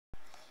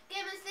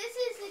Gamers, this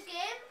is the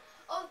game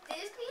of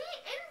Disney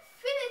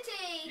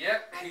Infinity.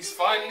 Yep, he's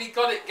finally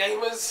got it,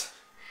 gamers.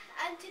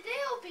 And today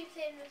I'll be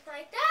playing with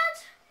my dad.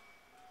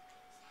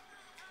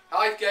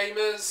 Hi,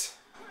 gamers.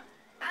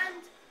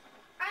 And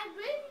I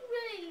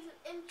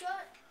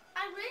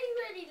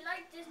really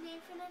like Disney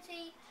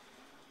Infinity.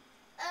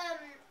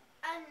 And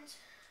I'm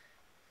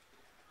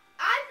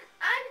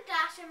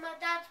Dash and my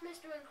dad's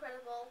Mr.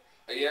 Incredible.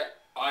 Yeah,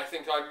 I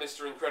think I'm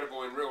Mr.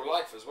 Incredible in real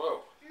life as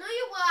well. No,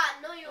 you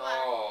aren't. No, you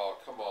aren't. Oh,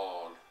 come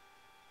on.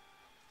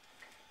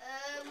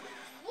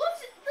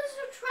 There's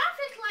a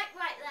traffic light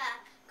right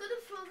there.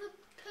 Gonna throw the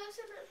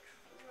person at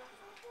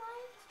traffic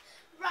lights.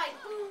 Right.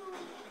 Boom.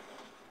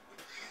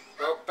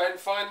 Well, Ben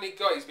finally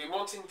got it. He's been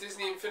wanting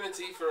Disney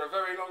Infinity for a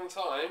very long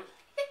time.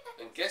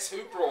 And guess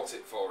who brought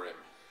it for him?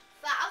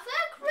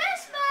 Father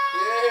Christmas!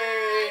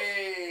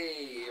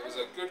 Yay! It was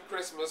a good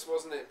Christmas,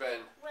 wasn't it,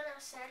 Ben? When I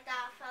said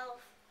that, I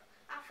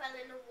fell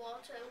in the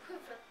water with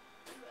a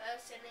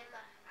person in my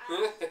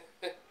hand.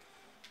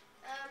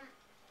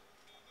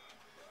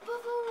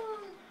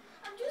 Boom!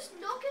 I'm just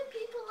knocking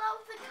people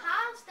out of the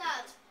cars,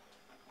 Dad.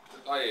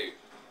 Are you?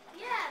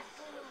 Yeah.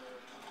 Boom.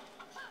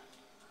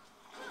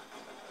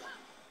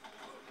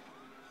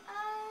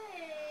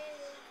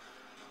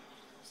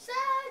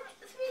 Set,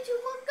 3, 2,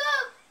 1, go!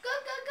 Go,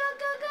 go, go,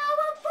 go, go!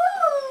 And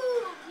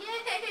boom!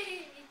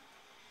 Yay!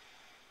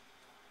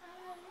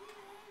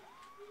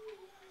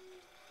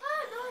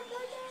 Oh, no.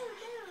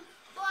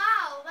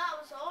 Wow, that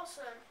was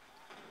awesome.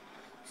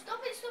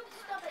 Stop it.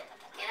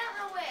 Get out of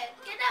my way.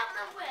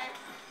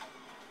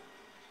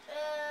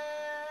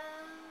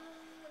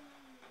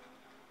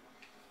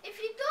 If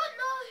you don't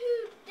know who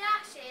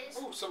Dash is...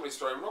 Oh, somebody's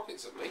throwing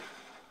rockets at me.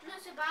 No,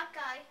 it's a bad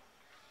guy.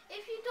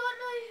 If you don't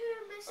know who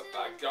Mr. A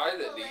bad guy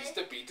that Incredible needs is,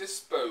 to be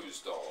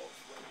disposed of.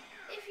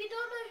 if you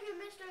don't know who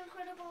Mr.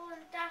 Incredible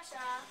and Dash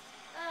are,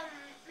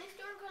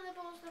 Mr.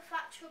 Incredible is the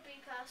fat chubby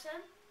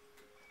person.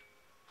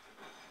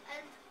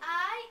 And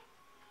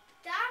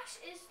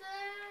Dash is the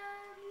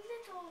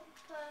little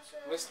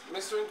person.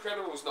 Mr.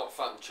 Incredible's not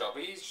fat and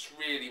chubby, he's just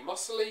really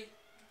muscly.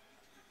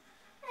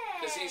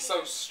 Because he's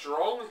so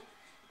strong.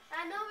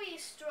 I know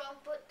he's strong,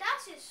 but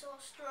Dash is so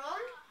strong.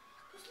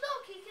 Because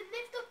look, he can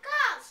lift up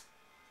cars.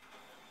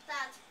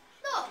 Dad,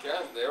 look.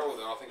 Can't they?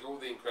 I think all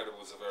the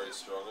Incredibles are very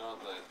strong,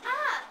 aren't they?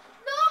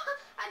 No,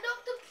 I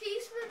knocked the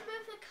policeman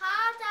with the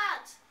car,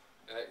 Dad.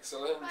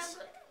 Excellent.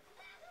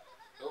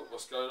 Oh,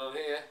 what's going on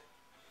here?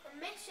 A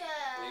mission.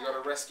 You got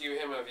to rescue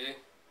him, have you?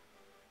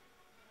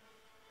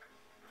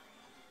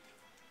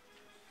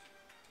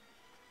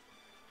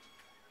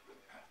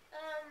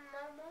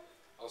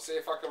 I'll see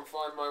if I can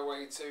find my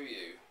way to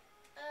you.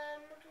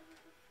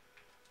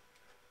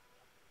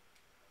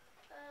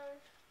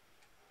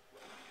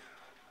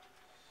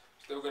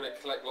 Still going to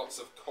collect lots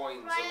of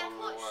coins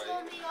along the way.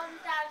 Show me on,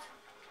 Dad.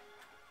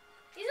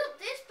 He's up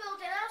this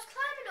building. I was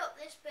climbing up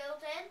this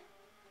building.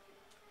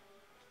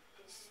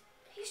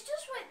 He's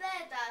just right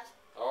there, Dad.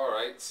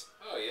 Alright.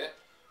 Oh, yeah.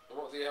 And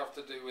what do you have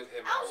to do with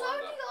him, I was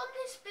wonder? already on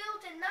this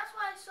building. That's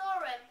why I saw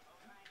him.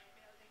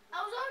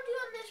 I was already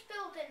on this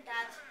building,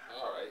 Dad.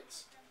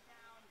 Alright.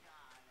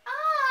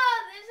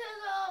 This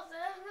is awesome.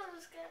 I'm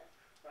scared.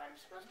 Right, I'm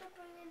supposed to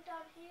bring him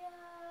down here.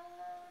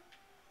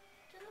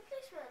 To the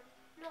policeman.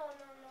 No.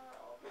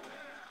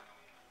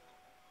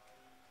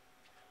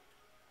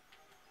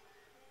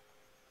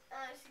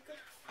 Is he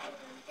gonna throw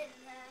him in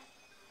there?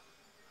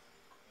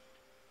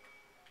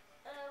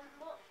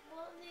 What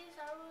are these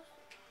arrows?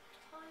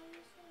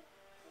 Toys?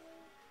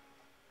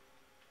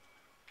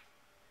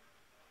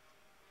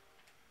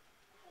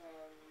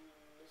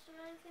 Is there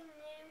anything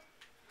new?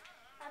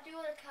 I do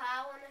want a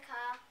car.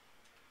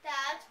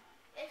 Dad,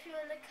 if you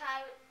want a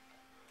car,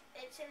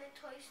 it's in the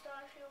toy store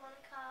if you want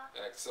a car.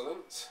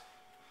 Excellent.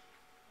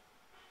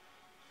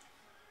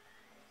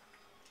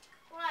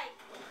 Right,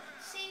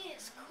 see,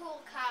 it's a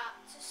cool car.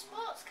 It's a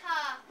sports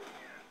car.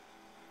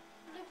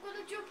 And I'm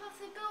gonna jump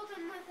off the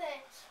building with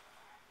it.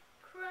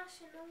 Crash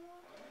in the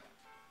water.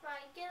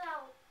 Right, get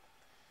out.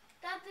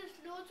 Dad, there's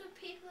loads of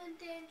people in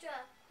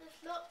danger.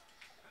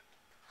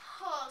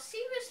 Oh,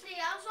 seriously,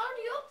 I was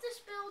already up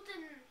this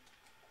building.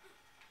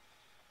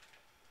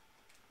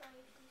 Right,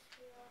 he's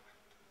here.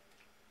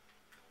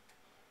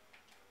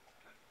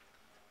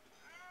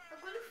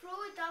 I'm gonna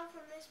throw it down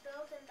from this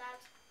building,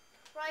 Dad.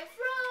 Right,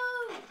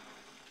 throw!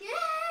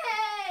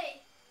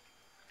 Yay!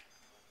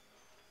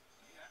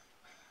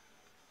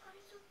 Oh,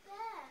 he's up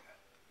there.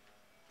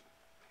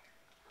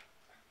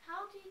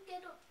 How do you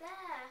get up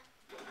there?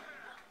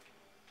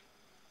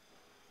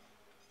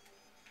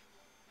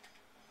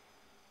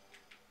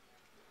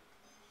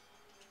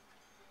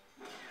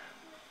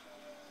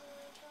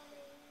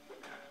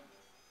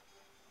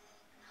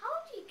 How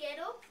do you get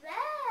up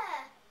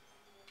there?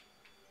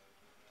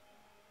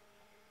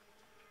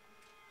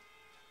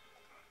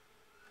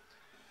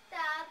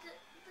 Dad,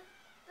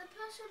 the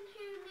person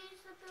who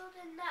needs the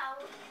building now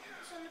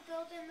is on the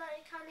building that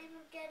he can't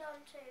even get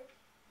onto.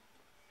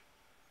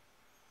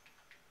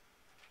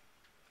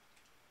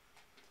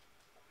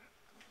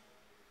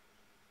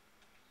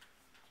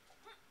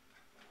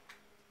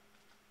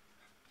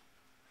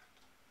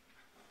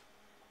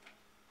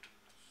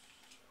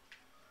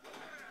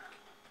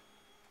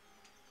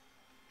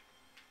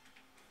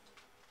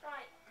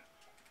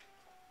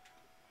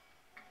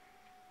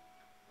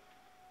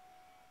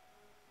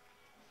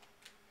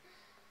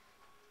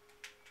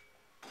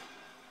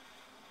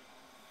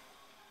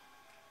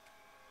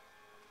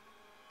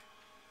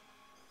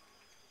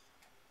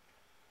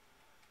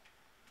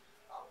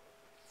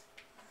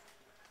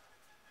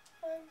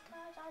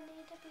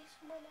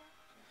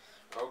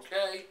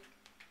 Okay.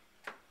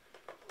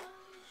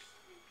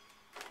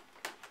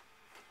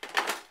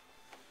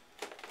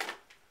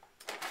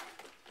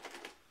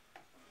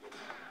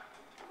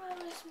 Where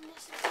is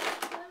Mrs.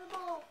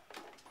 Incredible?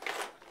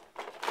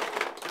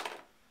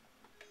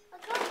 I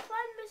can't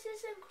find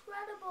Mrs.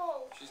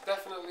 Incredible. She's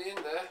definitely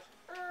in there.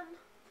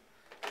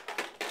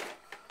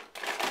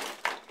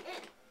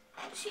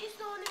 She's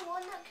the only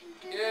one that can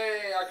do.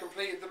 Yay! I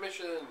completed the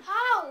mission.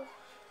 How?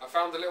 I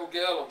found a little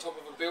girl on top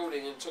of a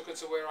building and took her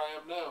to where I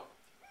am now.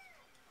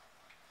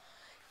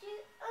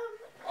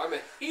 I'm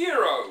a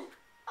hero.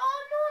 Oh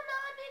no!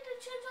 Now I need to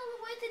change all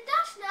the way to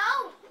Dash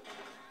now.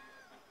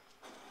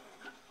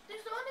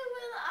 There's the only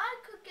way that I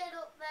could get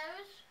up there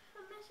is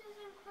for Mrs.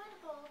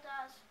 Incredible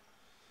does.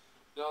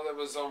 No, there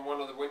was on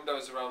one of the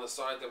windows around the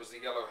side. There was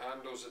the yellow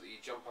handles that you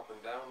jump up and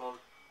down on.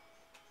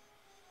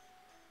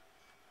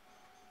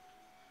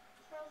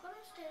 I'm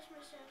gonna stay as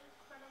Mrs.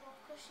 Incredible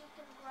because she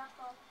can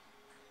grapple.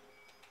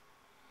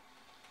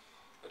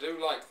 I do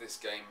like this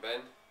game,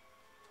 Ben.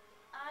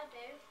 I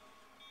do.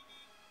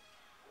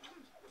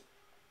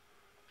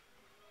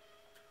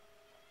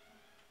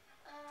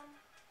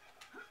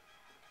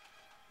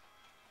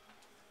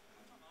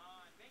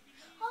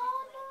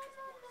 Oh no,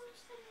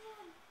 it's the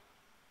one.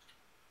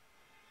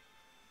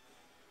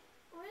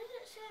 Where is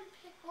it saying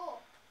pick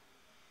up?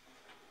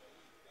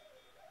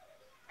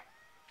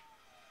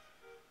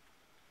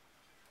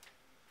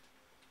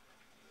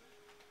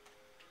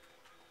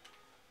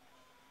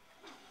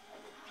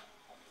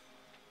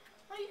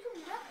 Oh, you can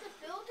wreck the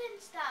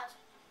buildings, Dad.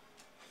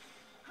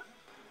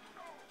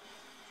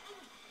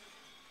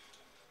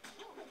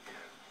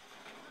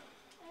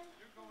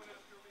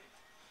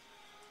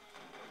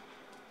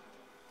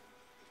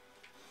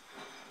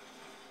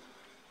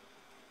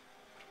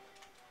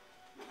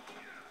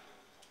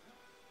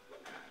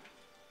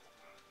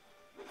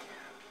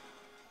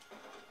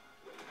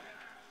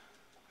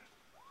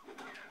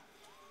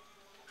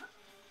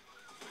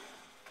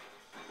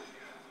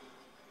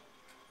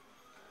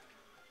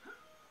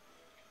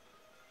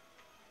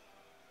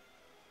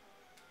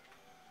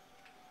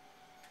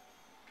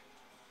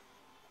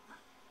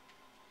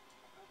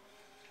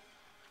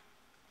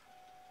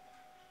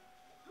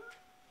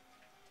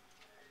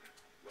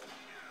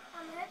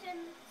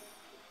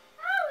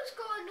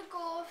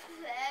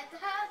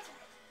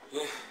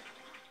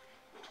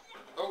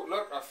 Oh,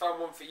 look, I found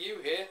one for you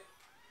here.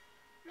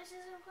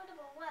 Mrs.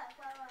 Incredible, where?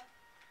 That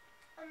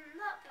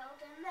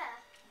building there.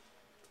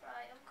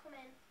 Right, I'm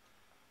coming.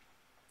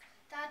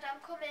 Dad,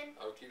 I'm coming.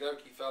 Okie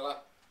dokie,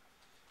 fella.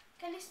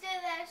 Can you stay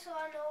there so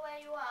I know where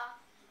you are?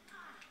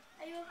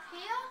 Are you up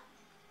here?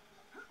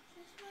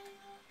 This way you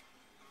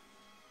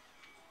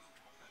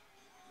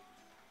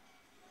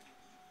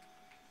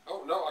are?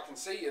 Oh, no, I can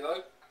see you,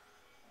 though.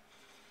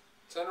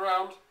 Turn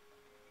around.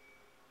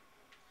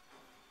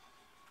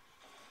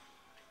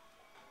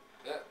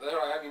 Yeah, there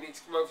I am. You need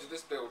to come over to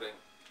this building.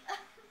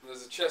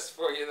 There's a chest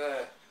for you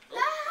there. Oh,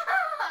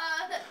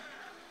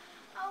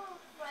 oh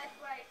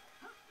right.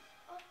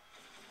 Oh.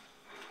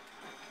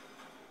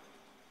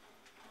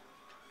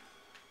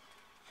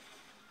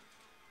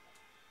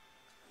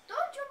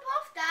 Don't jump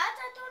off, Dad.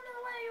 I don't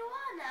know where you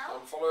are now.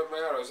 I'm following my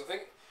arrows. I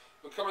think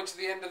we're coming to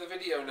the end of the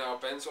video now,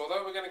 Ben, so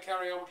although we're going to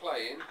carry on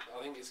playing,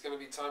 I think it's going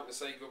to be time to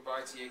say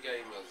goodbye to your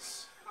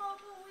gamers. Oh,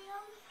 but we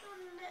haven't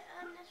done it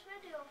in this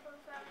video for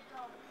very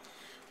long.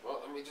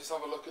 Well, let me just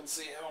have a look and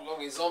see how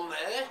long is on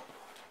there.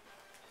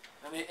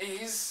 And it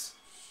is...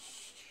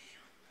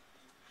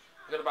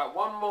 We've got about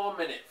 1 more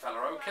minute,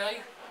 fella,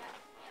 okay?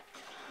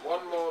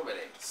 1 more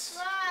minute.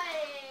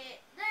 Right,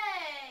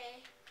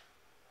 there.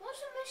 What's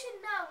the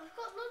mission now? We've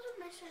got loads of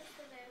missions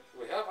to do.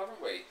 We have,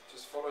 haven't we?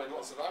 Just following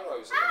lots of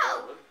arrows at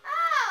the moment.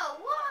 Ow!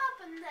 What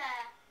happened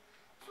there?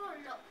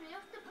 Someone knocked me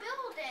off the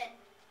building.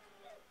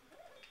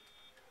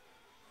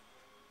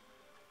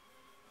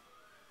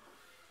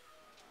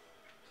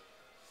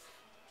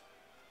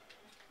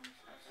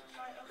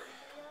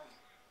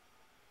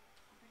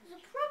 There's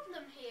a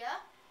problem here.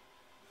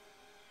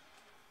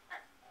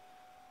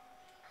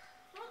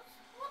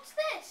 What's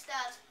this,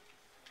 Dad?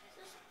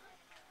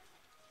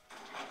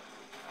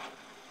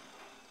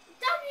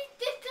 Dad, we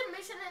did the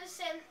mission at the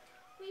same...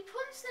 We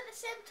punched at the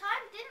same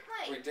time, didn't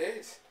we? We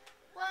did.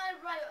 Well,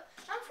 right.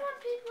 I'm throwing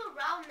people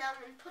around now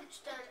and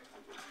punch them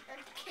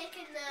and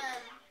kicking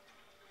them.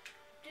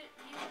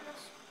 Using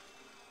this.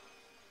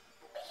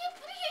 You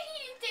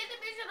did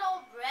the mission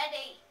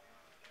already.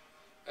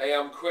 Hey,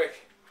 I'm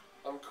quick.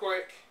 I'm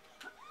quick.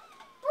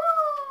 Woo!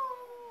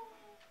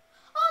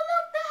 Oh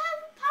look, they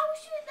have a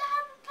parachute. They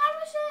have a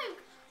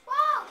parachute.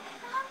 Wow.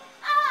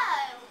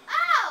 Ow!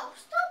 Ow!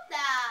 Stop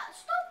that!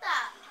 Stop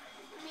that!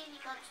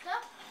 Meanie monster.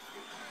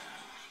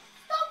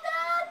 Stop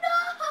that! No!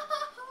 No,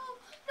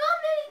 I'm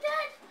nearly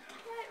dead.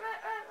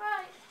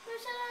 Right. Who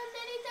said I'm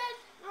nearly dead?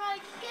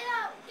 Right, get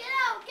out!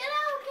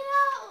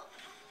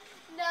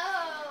 No.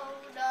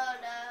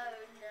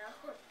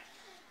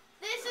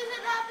 This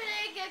isn't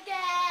happening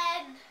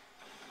again.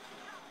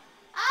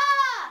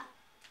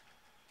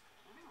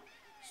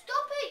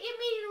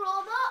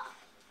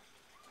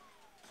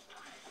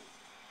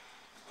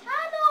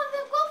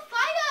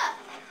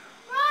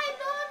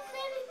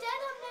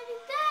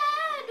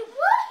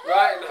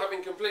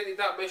 completed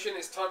that mission,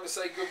 it's time to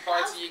say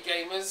goodbye to you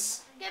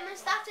gamers.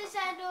 Gamers, that is the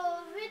end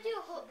of the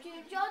video. Hope you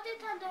enjoyed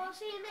it, and I'll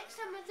see you next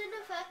time with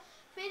another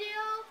video.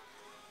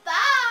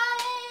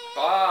 Bye!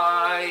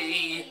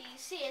 Bye!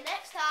 See you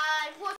next time.